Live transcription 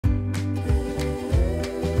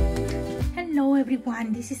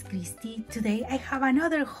everyone, this is Christy. Today I have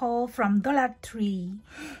another haul from Dollar Tree.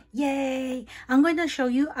 Yay! I'm going to show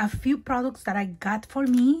you a few products that I got for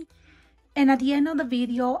me. And at the end of the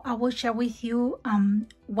video, I will share with you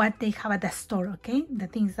what they have at the store, okay? The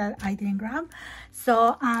things that I didn't grab.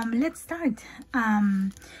 So let's start.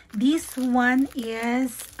 This one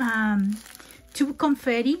is tube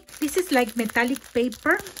confetti. This is like metallic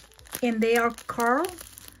paper and they are curled.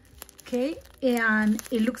 Okay, and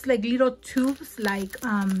it looks like little tubes like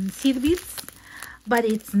seed beads, but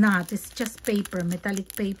it's not. It's just paper,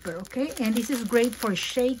 metallic paper. Okay, and this is great for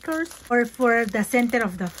shakers or for the center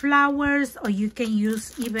of the flowers, or you can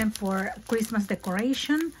use even for Christmas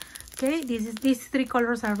decoration. Okay, these three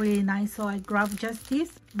colors are really nice, so I grabbed just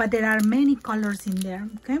this, but there are many colors in there.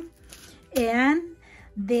 Okay, and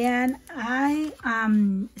then I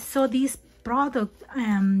saw this product.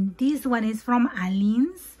 This one is from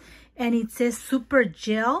Aleene's. And it says super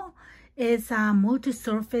gel. It's a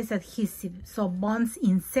multi-surface adhesive, so bonds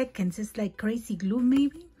in seconds. It's like crazy glue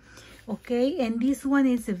maybe. Okay, and this one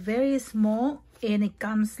is very small and it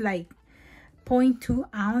comes like 0.2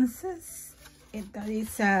 ounces. That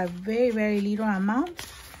is a very little amount.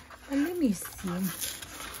 But let me see.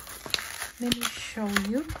 Let me show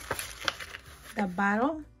you the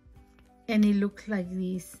bottle. And it looks like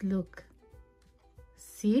this. Look.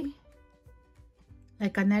 See?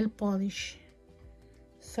 Like a nail polish,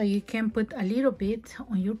 so you can put a little bit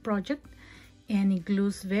on your project and it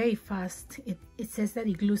glues very fast. It says that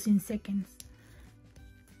it glues in seconds.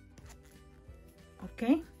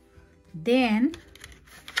 Okay, then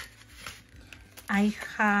I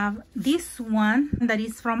have this one that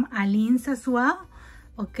is from Aleene's as well.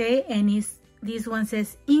 Okay, and this one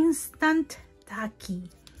says instant tacky,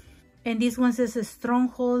 and this one says a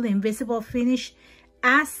stronghold invisible finish,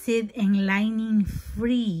 acid and lining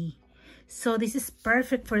free. So this is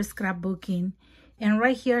perfect for scrapbooking. And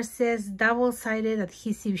right here says double-sided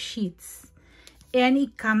adhesive sheets, and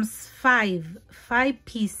it comes five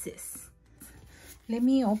pieces. Let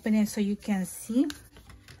me open it so you can see.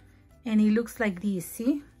 And it looks like this.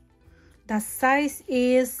 See, the size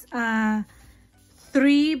is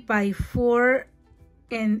 3 by 4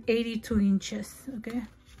 and 82 inches. Okay,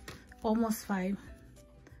 almost 5.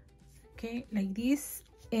 Okay, like this,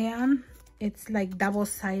 and it's like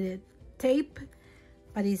double-sided tape,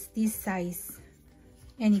 but it's this size,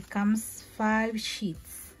 and it comes 5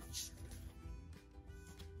 sheets.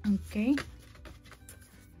 Okay,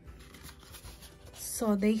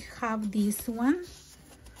 so they have this one.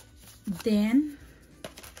 Then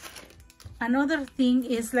another thing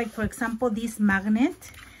is, like, for example, this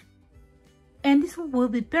magnet. And this will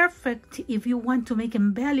be perfect if you want to make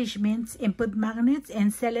embellishments and put magnets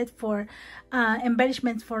and sell it for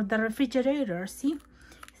embellishments for the refrigerator. See,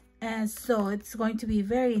 and so it's going to be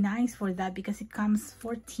very nice for that because it comes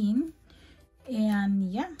 14.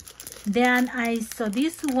 And yeah, then I saw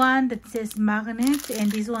this one that says magnet,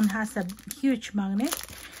 and this one has a huge magnet.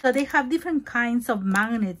 So they have different kinds of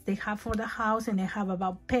magnets. They have for the house, and they have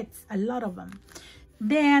about pets, a lot of them.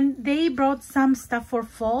 Then they brought some stuff for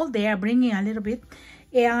fall. They are bringing a little bit.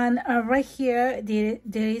 And right here,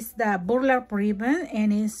 there is the burlap ribbon,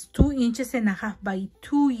 and it's 2.5 inches by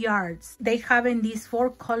 2 yards. They have in these 4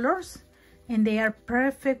 colors, and they are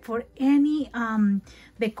perfect for any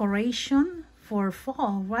decoration for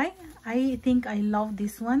fall, right? I think I love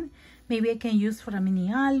this one. Maybe I can use for a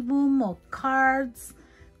mini album or cards,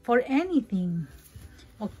 for anything.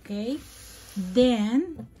 Okay,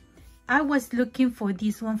 then I was looking for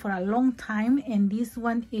this one for a long time, and this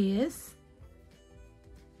one is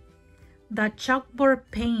the chalkboard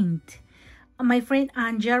paint. My friend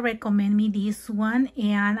Anja recommended me this one,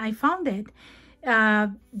 and I found it.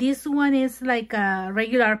 This one is like a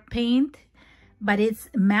regular paint, but it's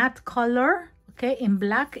matte color, okay, in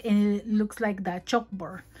black, and it looks like the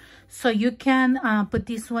chalkboard. So you can put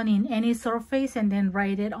this one in any surface and then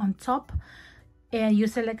write it on top and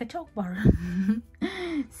use it like a chalkboard.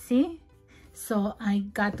 See? So I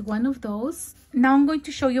got one of those. Now I'm going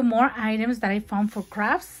to show you more items that I found for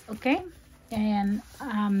crafts, okay? And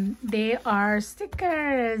they are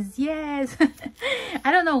stickers. Yes.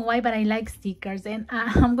 I don't know why, but I like stickers, and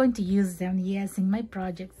I'm going to use them, yes, in my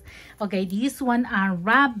projects. Okay, these one are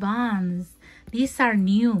ribbons. These are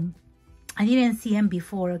new. I didn't see them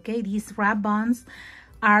before. Okay, these ribbons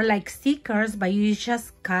are like stickers, but you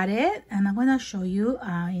just cut it, and I'm gonna show you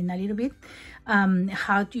in a little bit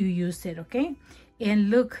how to use it. Okay, and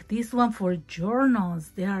look, this one for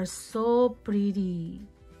journals. They are so pretty.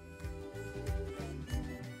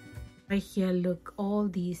 Right here, look, all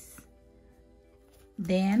these.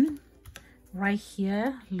 Then right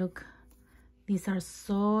here, look, these are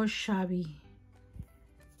so shabby.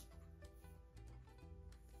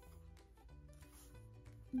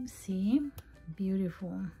 See,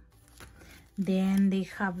 beautiful. Then they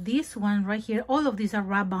have this one right here. All of these are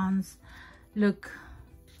ribbons. Look,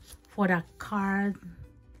 for a card.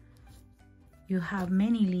 You have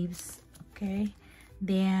many leaves, okay?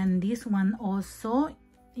 Then this one also,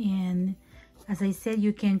 and as I said,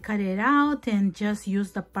 you can cut it out and just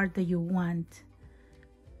use the part that you want.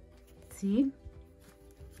 See?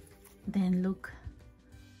 Then look,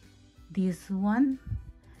 this one.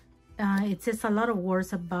 It says a lot of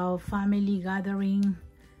words about family gathering.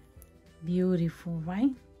 Beautiful,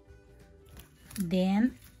 right?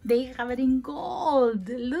 Then they have it in gold.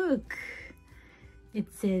 Look,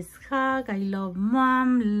 it says hug, I love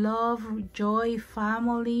mom, love, joy,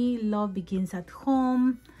 family, love begins at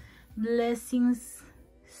home, blessings.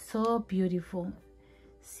 So beautiful.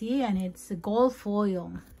 See, and it's a gold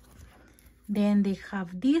foil. Then they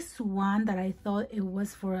have this one that I thought it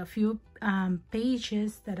was for a few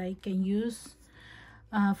pages that I can use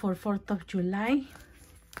for 4th of July.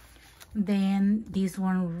 Then this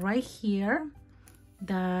one right here,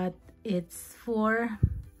 that it's for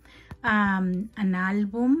an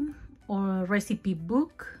album or recipe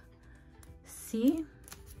book. See?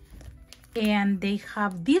 And they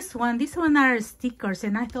have this one are stickers,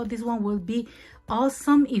 and I thought this one will be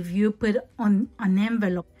awesome if you put on an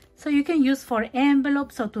envelope, so you can use for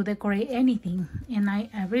envelopes or to decorate anything. And I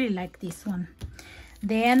really like this one.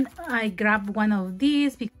 Then I grabbed one of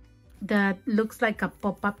these that looks like a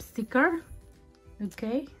pop-up sticker,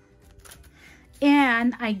 okay?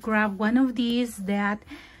 And I grabbed one of these that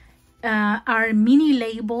are mini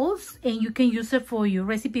labels, and you can use it for your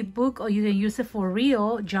recipe book, or you can use it for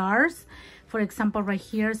real jars. For example, right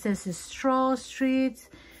here says straw, streets,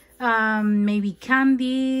 maybe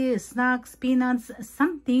candy, snacks, peanuts,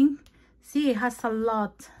 something. See, it has a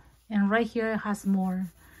lot, and right here it has more.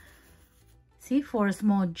 See, for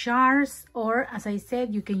small jars, or as I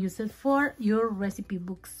said, you can use it for your recipe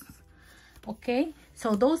books. Okay,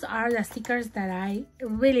 so those are the stickers that I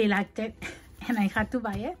really liked it and I had to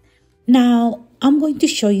buy it. Now I'm going to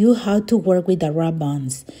show you how to work with the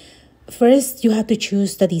ribbons. First, you have to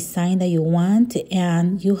choose the design that you want,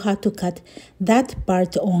 and you have to cut that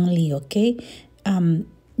part only, okay?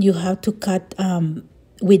 You have to cut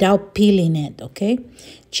without peeling it, okay?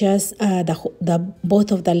 Just the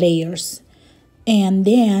both of the layers. And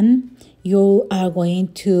then you are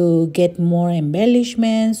going to get more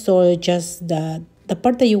embellishments, or just the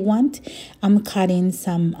part that you want. I'm cutting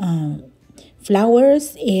some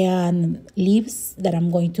flowers and leaves that I'm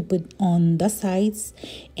going to put on the sides.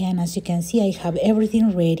 And as you can see, I have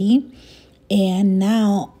everything ready. And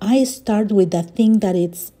now I start with the thing that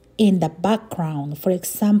it's in the background. For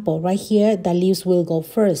example, right here, the leaves will go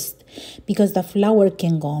first because the flower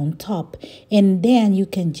can go on top. And then you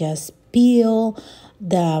can just peel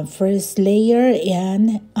the first layer,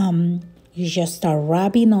 and you just start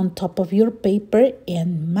rubbing on top of your paper,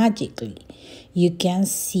 and magically you can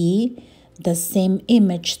see the same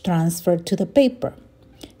image transferred to the paper.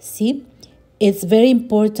 See, it's very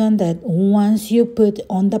important that once you put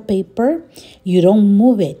on the paper, you don't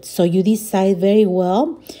move it. So you decide very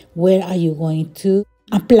well where are you going to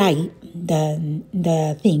apply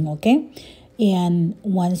the thing, okay? And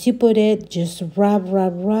once you put it, just rub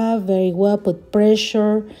very well, put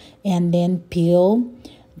pressure, and then peel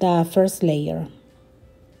the first layer.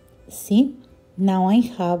 See? Now I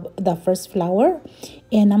have the first flower,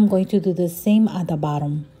 and I'm going to do the same at the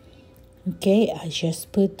bottom. Okay, I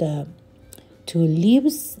just put the 2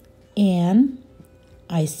 leaves and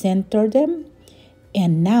I center them.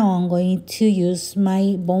 And now I'm going to use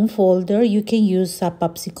my bone folder. You can use a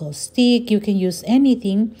popsicle stick. You can use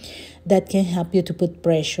anything that can help you to put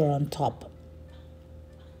pressure on top.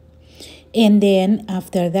 And then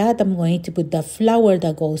after that, I'm going to put the flower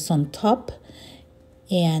that goes on top.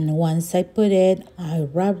 And once I put it, I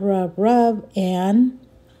rub, and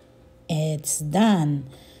it's done.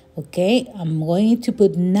 Okay, I'm going to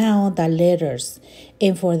put now the letters.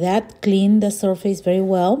 And for that, clean the surface very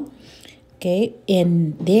well. Okay,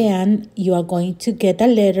 and then you are going to get the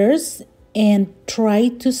letters and try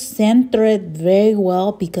to center it very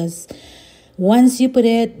well, because once you put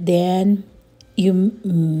it, then you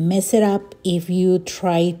mess it up if you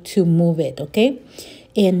try to move it, okay?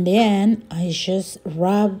 And then I just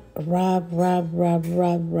rub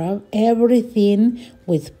everything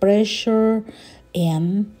with pressure,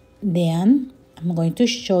 and then I'm going to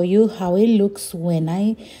show you how it looks when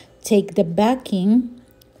I take the backing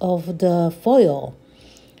of the foil.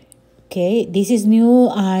 Okay, this is new.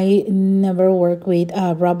 I never work with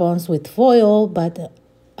ribbons with foil, but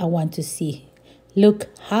I want to see. Look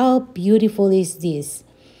how beautiful is this.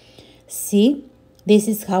 See, This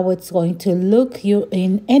is how it's going to look you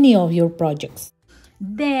in any of your projects.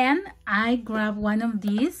 Then I grab one of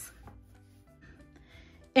these,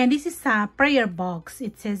 and this is a prayer box.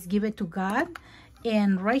 It says give it to God,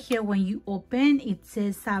 and right here when you open, it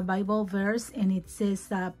says a Bible verse, and it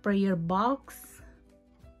says a prayer box,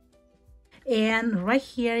 and right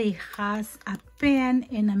here it has a pen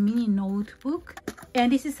and a mini notebook,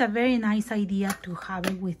 and this is a very nice idea to have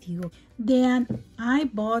it with you. Then I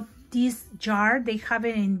bought this jar. They have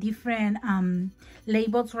it in different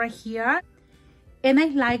labels right here, and I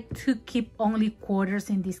like to keep only quarters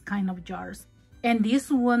in this kind of jars. And this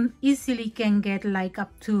one easily can get like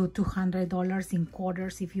up to $200 in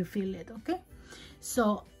quarters if you feel it, okay?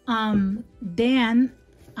 So then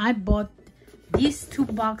I bought these two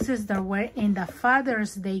boxes that were in the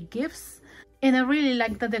Father's Day gifts, and I really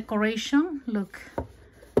like the decoration. Look,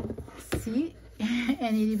 see?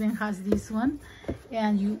 And it even has this one,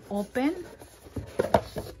 and you open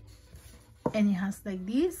and it has like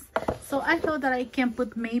this. So I thought that I can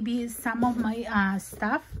put maybe some of my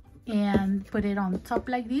stuff and put it on top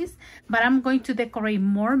like this, but I'm going to decorate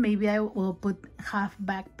more. Maybe I will put half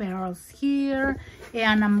back barrels here,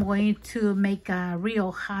 and I'm going to make a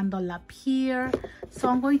real handle up here. So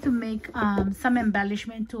I'm going to make some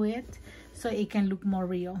embellishment to it so it can look more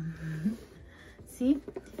real. See?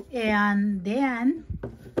 And then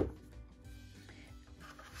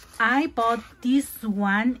I bought this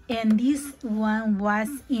one, and this one was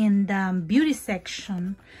in the beauty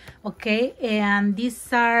section, okay? And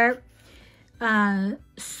these are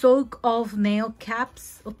soak off nail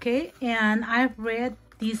caps, okay? And I've read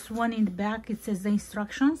this one in the back. It says the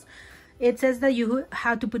instructions. It says that you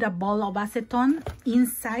have to put a ball of acetone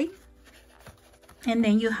inside, and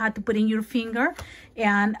then you have to put in your finger,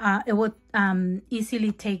 and it would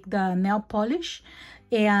easily take the nail polish.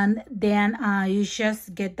 And then you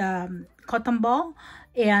just get the cotton ball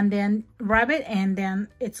and then rub it, and then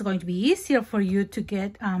it's going to be easier for you to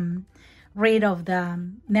get rid of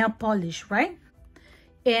the nail polish, right?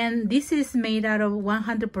 And this is made out of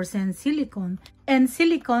 100% silicone, and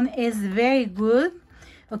silicone is very good,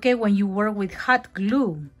 okay, when you work with hot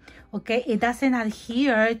glue, okay? It doesn't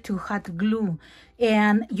adhere to hot glue,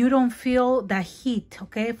 and you don't feel the heat,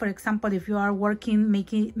 okay? For example, if you are working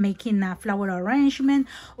making a flower arrangement,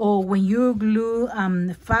 or when you glue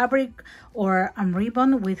fabric or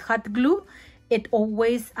ribbon with hot glue, it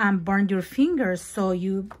always burns your fingers, so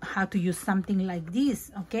you have to use something like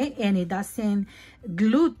this, okay? And it doesn't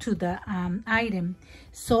glue to the item.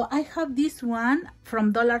 So I have this one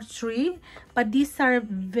from Dollar Tree, but these are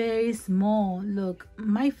very small. Look,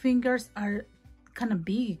 my fingers are kind of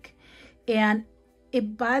big, and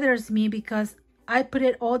it bothers me because I put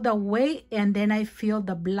it all the way, and then I feel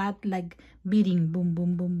the blood like beating, boom,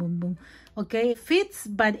 boom, boom, boom, boom. Okay, it fits,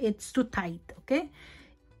 but it's too tight, okay?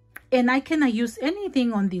 And I cannot use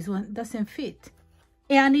anything on this one. It doesn't fit.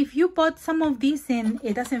 And if you bought some of these and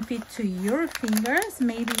it doesn't fit to your fingers,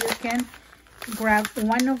 maybe you can grab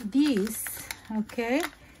one of these, okay?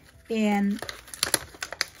 And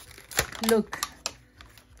look,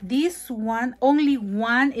 this one, only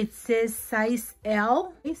one, it says size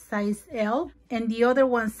L, size L, and the other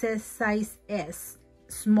one says size S,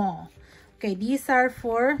 small. Okay, these are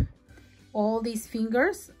for all these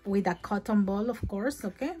fingers with a cotton ball, of course,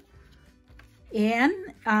 okay? And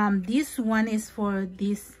this one is for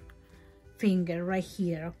this finger right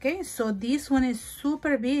here, okay? So this one is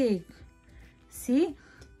super big, see?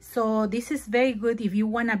 So this is very good if you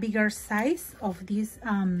want a bigger size of these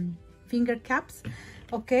finger caps,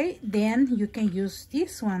 okay? Then you can use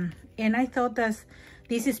this one. And I thought that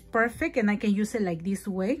this is perfect, and I can use it like this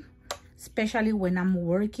way, especially when I'm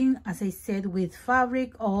working, as I said, with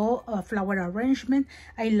fabric or a flower arrangement.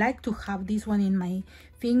 I like to have this one in my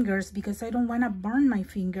fingers because I don't want to burn my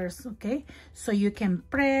fingers, okay? So you can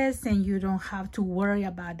press and you don't have to worry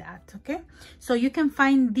about that, okay? So you can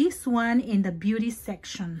find this one in the beauty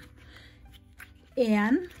section.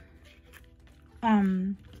 And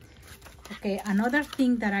okay, another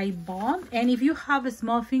thing that I bought, and if you have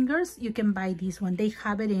small fingers, you can buy this one. They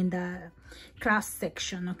have it in the craft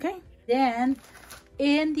section, okay? Then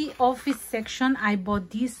in the office section, I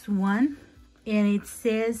bought this one, and it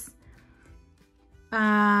says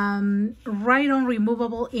right on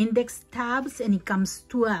removable index tabs, and it comes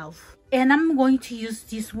 12. And I'm going to use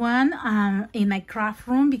this one in my craft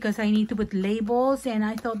room because I need to put labels, and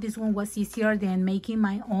I thought this one was easier than making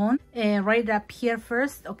my own. Right up here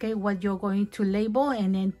first, okay, what you're going to label,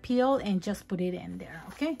 and then peel and just put it in there,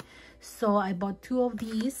 okay? So I bought 2 of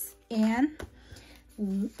these. And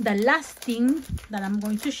the last thing that I'm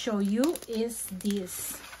going to show you is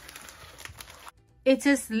this. It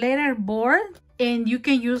says letter board, and you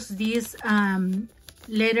can use these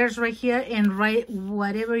letters right here and write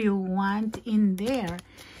whatever you want in there.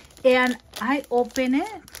 And I open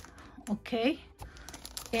it, okay,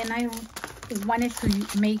 and I wanted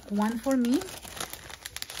to make one for me,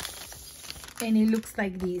 and it looks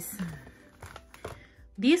like this.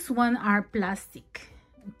 These one are plastic,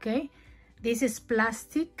 okay. This is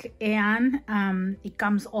plastic, and it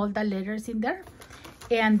comes all the letters in there.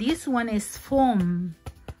 And this one is foam,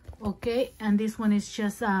 okay, and this one is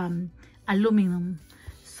just aluminum.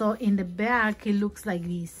 So in the back it looks like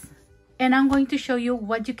this. And I'm going to show you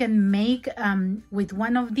what you can make with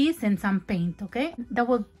one of these and some paint, okay? That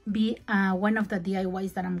will be one of the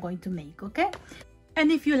DIYs that I'm going to make, okay?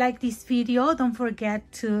 And if you like this video, don't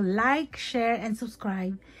forget to like, share, and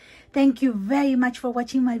subscribe. Thank you very much for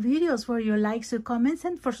watching my videos, for your likes, your comments,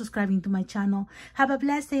 and for subscribing to my channel. Have a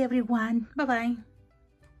blessed day, everyone. Bye-bye.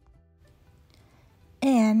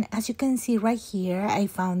 And as you can see right here, I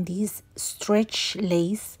found this stretch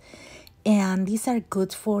lace, and these are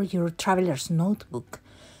good for your traveler's notebook.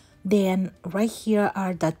 Then right here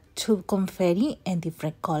are the two confetti in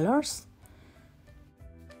different colors.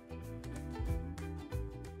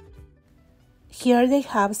 Here they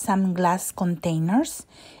have some glass containers,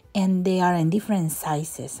 and they are in different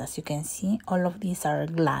sizes. As you can see, all of these are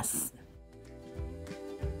glass.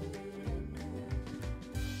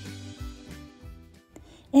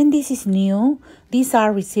 And this is new. These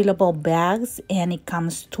are resealable bags, and it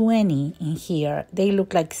comes 20 in here. They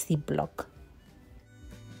look like Ziploc.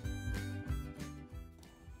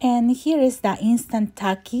 And here is the instant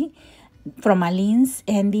tacky from Aline's,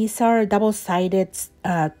 and these are double-sided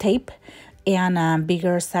tape and a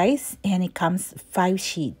bigger size, and it comes 5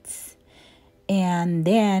 sheets. And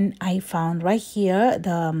then I found right here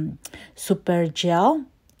the super gel,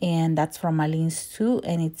 and that's from Aline's too,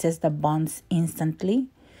 and it says the bonds instantly.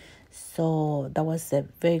 So that was a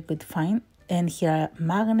very good find. And here are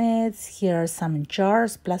magnets. Here are some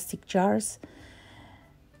jars, plastic jars.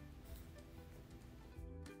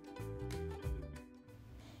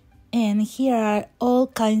 And here are all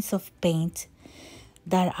kinds of paint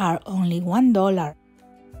that are only $1.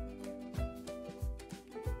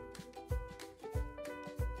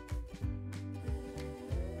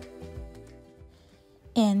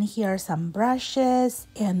 And here are some brushes,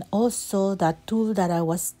 and also the tool that I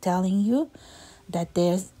was telling you that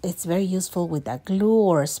it's very useful with a glue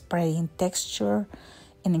or spraying texture,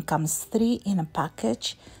 and it comes 3 in a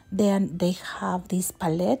package. Then they have this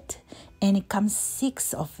palette, and it comes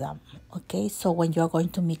 6 of them, okay? So when you're going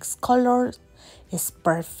to mix colors, it's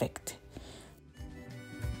perfect.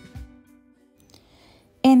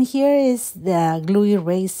 And here is the glue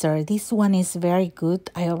eraser. This one is very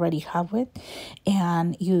good. I already have it.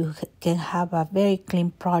 And you can have a very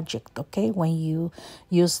clean project, okay, when you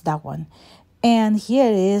use that one. And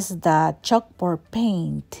here is the chalkboard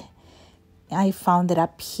paint. I found it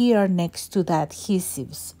up here next to the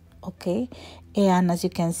adhesives, okay. And as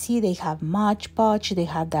you can see, they have Mod Podge. They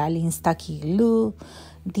have the Aline's Tacky glue.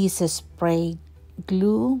 This is spray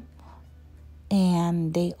glue.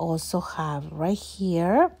 And they also have right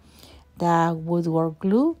here the woodwork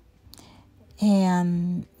glue,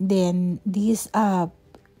 and then this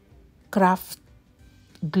craft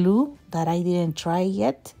glue that I didn't try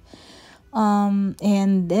yet, and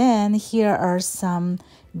then here are some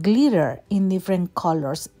glitter in different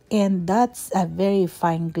colors, and that's a very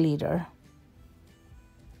fine glitter.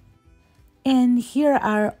 And here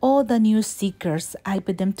are all the new stickers. I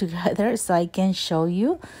put them together so I can show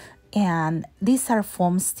you. And these are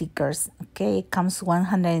foam stickers, okay? It comes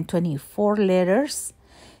 124 letters,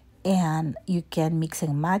 and you can mix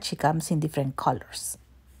and match. It comes in different colors.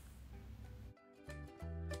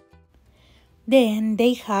 Then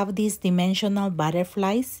they have these dimensional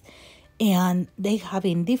butterflies, and they have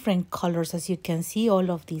in different colors. As you can see, all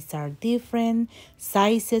of these are different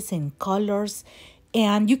sizes and colors,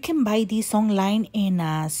 and you can buy these online in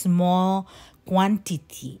a small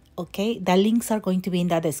quantity, okay? The links are going to be in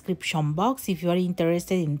the description box. If you are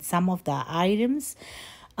interested in some of the items,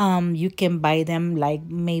 you can buy them, like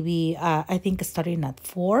maybe I think starting at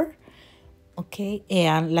 4, okay,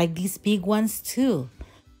 and like these big ones too.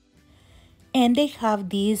 And they have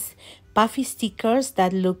these puffy stickers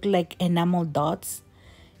that look like enamel dots,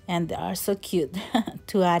 and they are so cute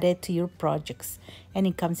to add it to your projects. And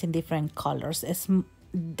it comes in different colors.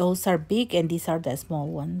 Those are big, and these are the small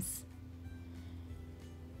ones.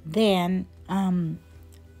 Then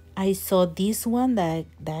I saw this one, the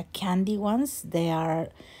candy ones. They are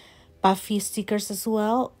puffy stickers as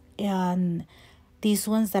well, and these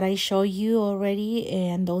ones that I show you already,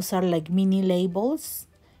 and those are like mini labels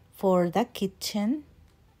for the kitchen,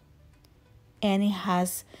 and it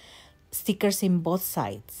has stickers in both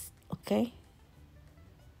sides, okay?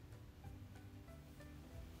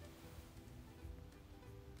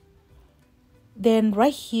 Then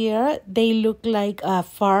right here, they look like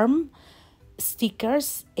farm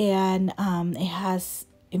stickers, and it has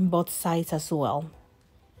in both sides as well.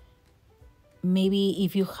 Maybe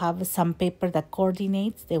if you have some paper that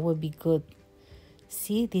coordinates, they will be good.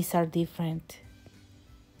 See, these are different.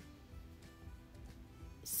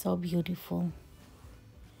 So beautiful.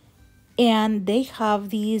 And they have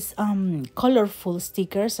these colorful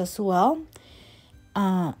stickers as well.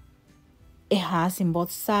 It has in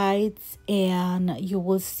both sides, and you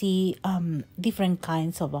will see different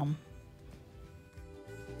kinds of them.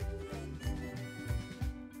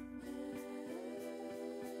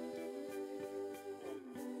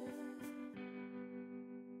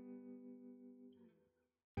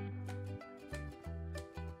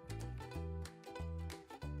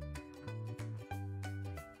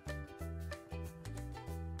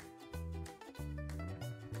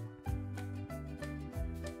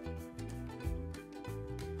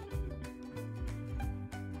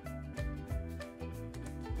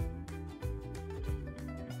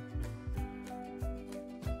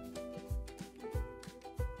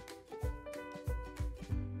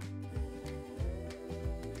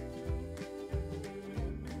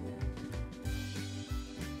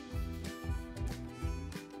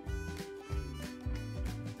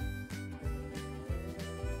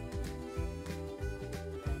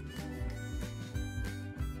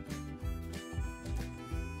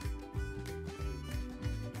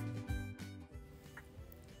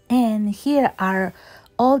 And here are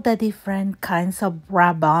all the different kinds of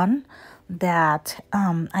ribbon that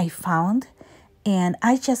I found. And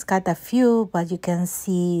I just got a few, but you can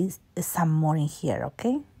see some more in here,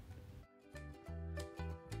 okay?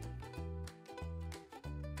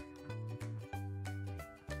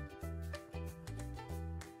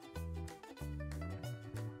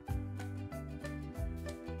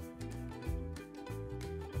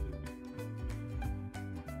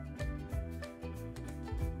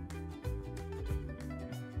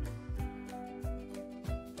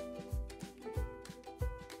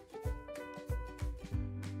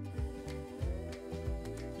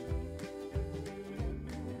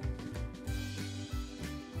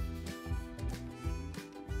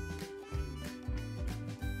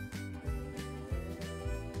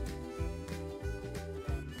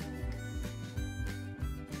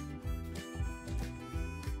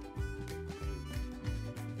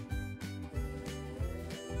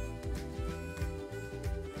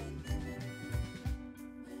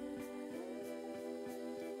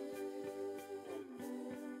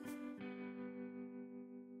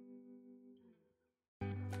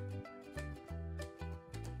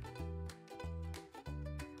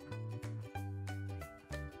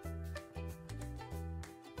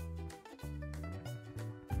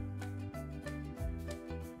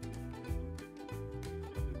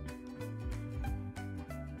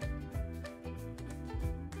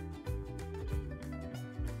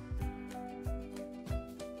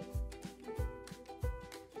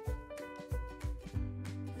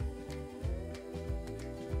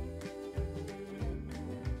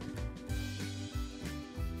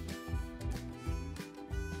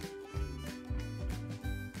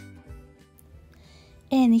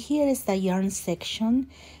 And here is the yarn section,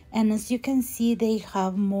 and as you can see, they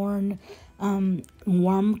have more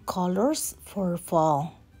warm colors for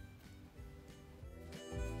fall.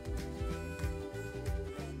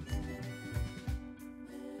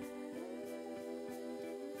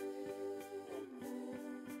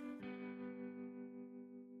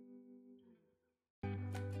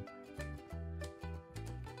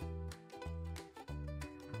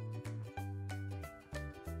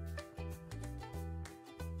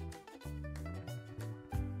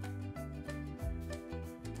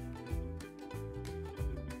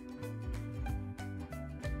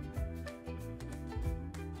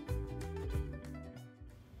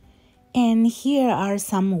 And here are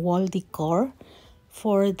some wall decor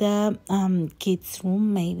for the kids'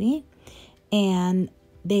 room, maybe. And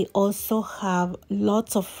they also have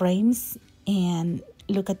lots of frames, and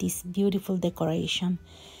look at this beautiful decoration.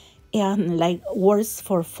 And like words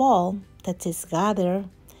for fall that says gather.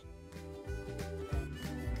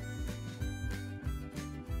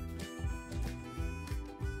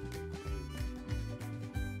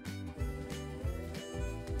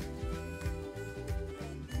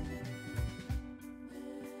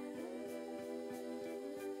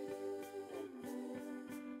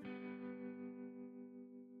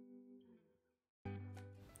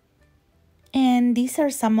 And these are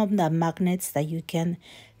some of the magnets that you can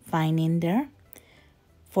find in there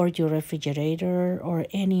for your refrigerator or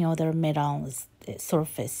any other metal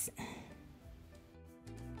surface.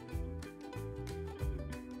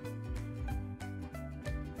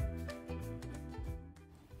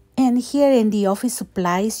 And here in the office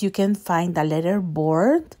supplies, you can find a letter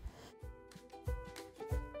board.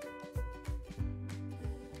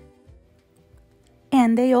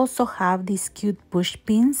 And they also have these cute push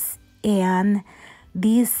pins and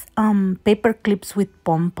these paper clips with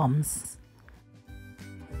pom-poms.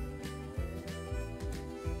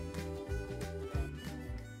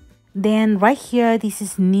 Then right here, this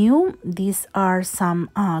is new. These are some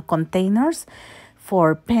containers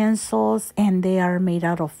for pencils, and they are made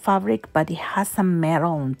out of fabric, but it has some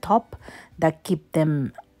metal on top that keep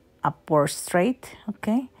them upward straight,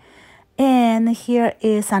 okay? And here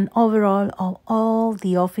is an overall of all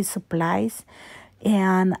the office supplies,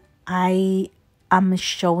 and I am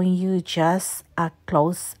showing you just a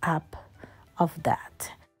close-up of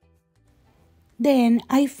that. Then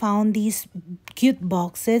I found these cute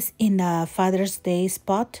boxes in the Father's Day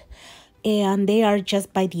spot, and they are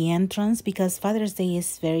just by the entrance because Father's Day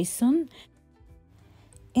is very soon.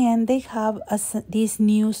 And they have this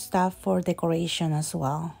new stuff for decoration as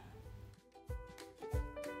well.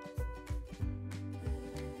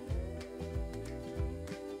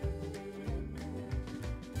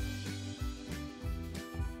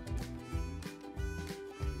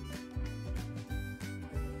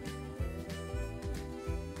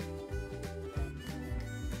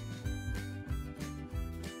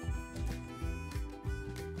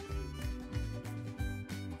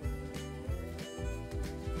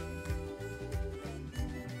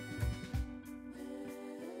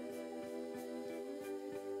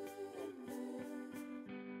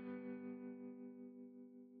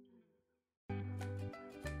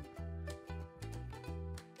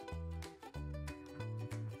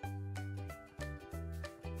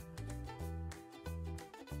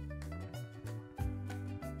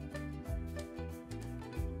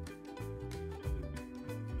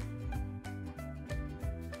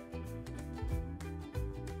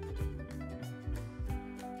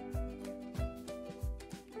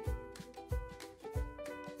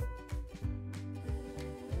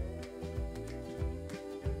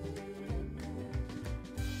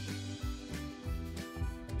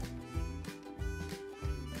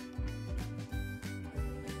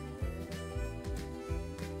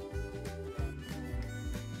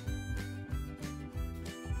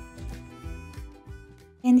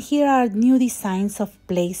 And here are new designs of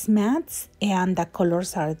placemats, and the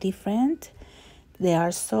colors are different. They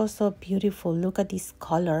are so beautiful. Look at this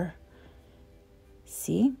color.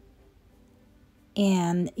 See?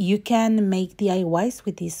 And you can make DIYs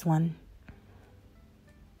with this one.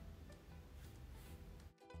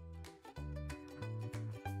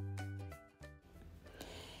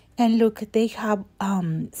 And look, they have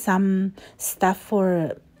some stuff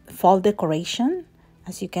for fall decoration,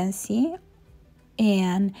 as you can see.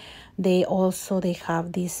 And they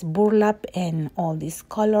have this burlap and all these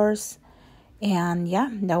colors, and yeah,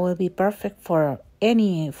 that will be perfect for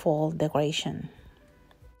any fall decoration.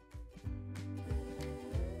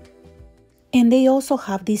 And they also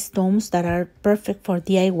have these domes that are perfect for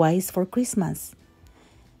DIYs for Christmas.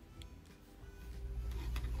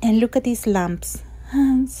 And look at these lamps.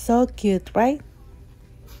 So cute, right?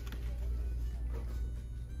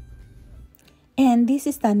 And this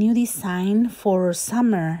is the new design for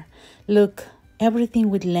summer. Look, everything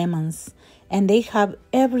with lemons. And they have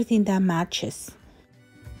everything that matches.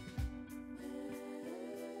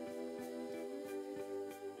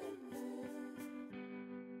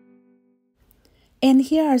 And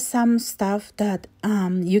here are some stuff that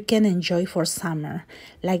you can enjoy for summer,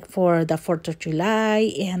 like for the 4th of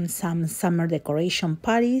July and some summer decoration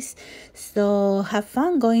parties. So have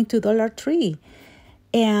fun going to Dollar Tree.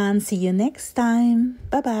 And see you next time.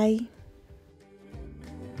 Bye-bye.